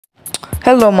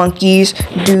Hello monkeys,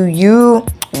 do you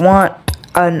want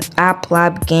an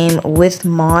AppLab game with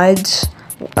mods?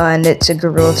 And it's a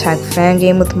Gorilla Tag fan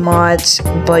game with mods,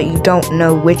 but you don't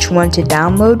know which one to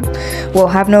download? Well,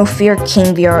 have no fear,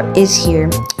 King VR is here.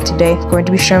 Today, I'm going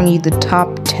to be showing you the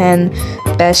top 10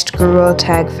 best Gorilla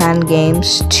Tag fan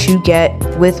games to get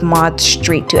with mods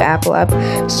straight to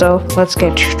AppLab. So, let's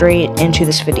get straight into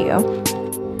this video.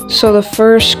 So the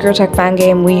first Gorilla Tag fan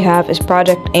game we have is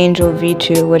Project Angel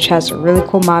V2, which has a really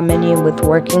cool mod menu with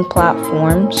working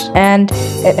platforms, and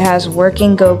it has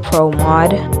working GoPro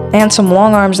mod, and some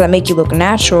long arms that make you look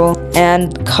natural,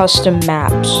 and custom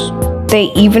maps. They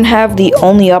even have the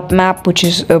Only Up map, which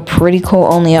is a pretty cool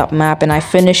Only Up map, and I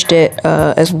finished it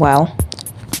as well.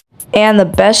 And the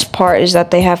best part is that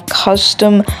they have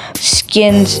custom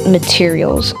skins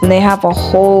materials, and they have a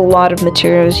whole lot of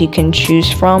materials you can choose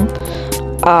from.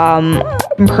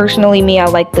 Personally, I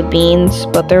like the beans,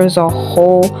 but there's a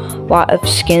whole lot of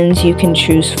skins you can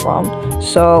choose from.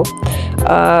 So,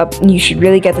 you should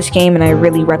really get this game, and I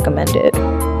really recommend it.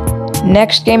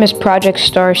 Next game is Project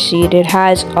Starseed. It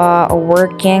has a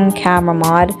working camera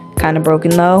mod, kind of broken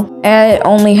though, and it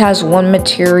only has one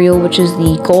material, which is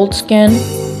the gold skin.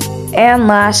 And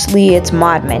lastly, it's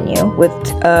mod menu with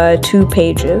 2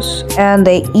 pages, and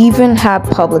they even have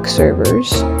public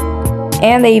servers.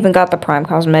 And they even got the Prime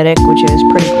cosmetic, which is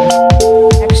pretty cool.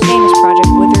 Next game is Project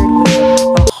Withered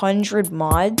with 100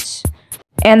 mods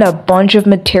and a bunch of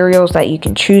materials that you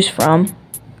can choose from.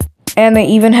 And they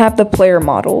even have the player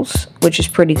models, which is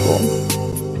pretty cool.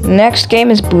 Next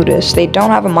game is Buddhist. They don't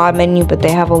have a mod menu, but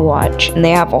they have a watch. And they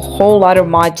have a whole lot of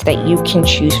mods that you can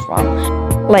choose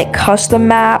from, like custom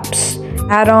maps,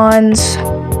 add-ons,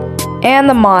 and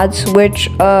the mods, which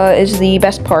is the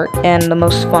best part and the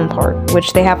most fun part,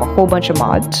 which they have a whole bunch of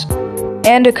mods.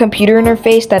 And a computer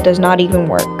interface that does not even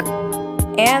work.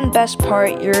 And best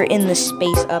part, you're in the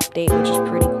space update, which is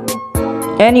pretty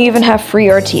cool. And you even have free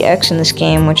RTX in this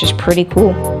game, which is pretty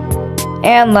cool.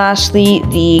 And lastly,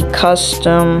 the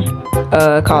custom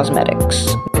cosmetics.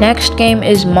 Next game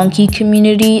is Monkey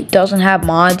Community. It doesn't have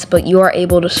mods, but you are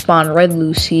able to spawn Red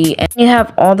Lucy, and you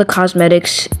have all the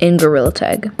cosmetics in Gorilla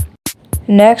Tag.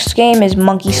 Next game is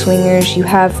Monkey Swingers. You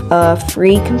have a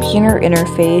free computer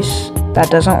interface that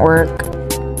doesn't work.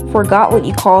 Forgot what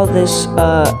you call this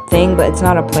thing, but it's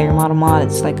not a player model mod.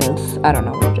 It's like I don't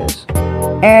know what it is.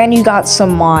 And you got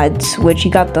some mods, which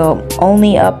you got the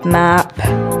Only Up map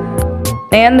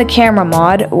and the camera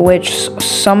mod, which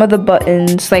some of the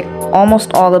buttons, like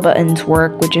almost all the buttons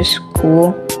work, which is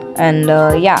cool. And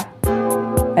yeah,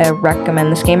 I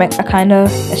recommend this game kind of,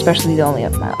 especially the Only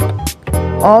Up map.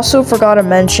 Also forgot to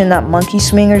mention that Monkey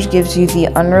Swingers gives you the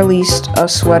unreleased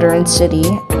sweater in City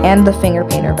and the finger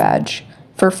painter badge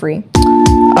for free.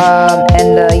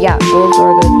 Yeah, those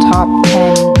are the top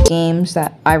 10 games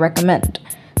that I recommend.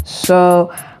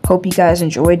 So, hope you guys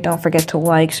enjoyed. Don't forget to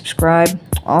like, subscribe.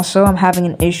 Also, I'm having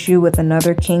an issue with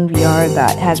another King VR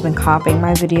that has been copying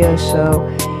my videos, so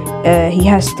he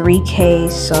has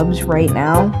 3K subs right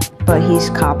now, but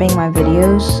he's copying my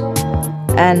videos.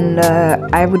 And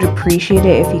I would appreciate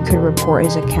it if he could report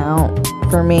his account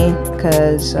for me,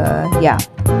 because yeah,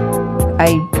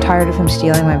 I'm tired of him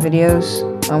stealing my videos.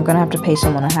 I'm gonna have to pay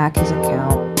someone to hack his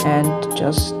account and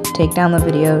just take down the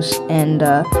videos. And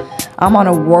I'm on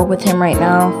a war with him right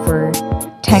now for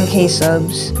 10K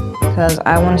subs, because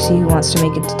I want to see who wants to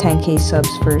make it to 10K subs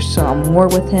first. So I'm war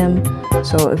with him.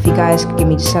 So if you guys could give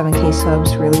me 7K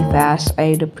subs really fast,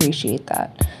 I'd appreciate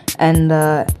that. And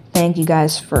thank you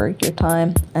guys for your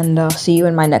time, and I'll see you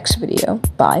in my next video.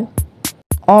 Bye.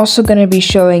 Also gonna be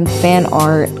showing fan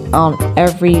art on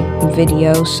every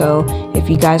video, so if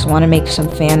you guys want to make some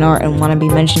fan art and want to be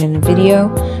mentioned in the video,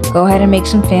 go ahead and make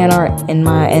some fan art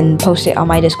and post it on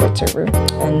my Discord server.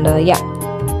 And yeah,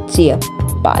 see ya.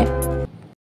 Bye.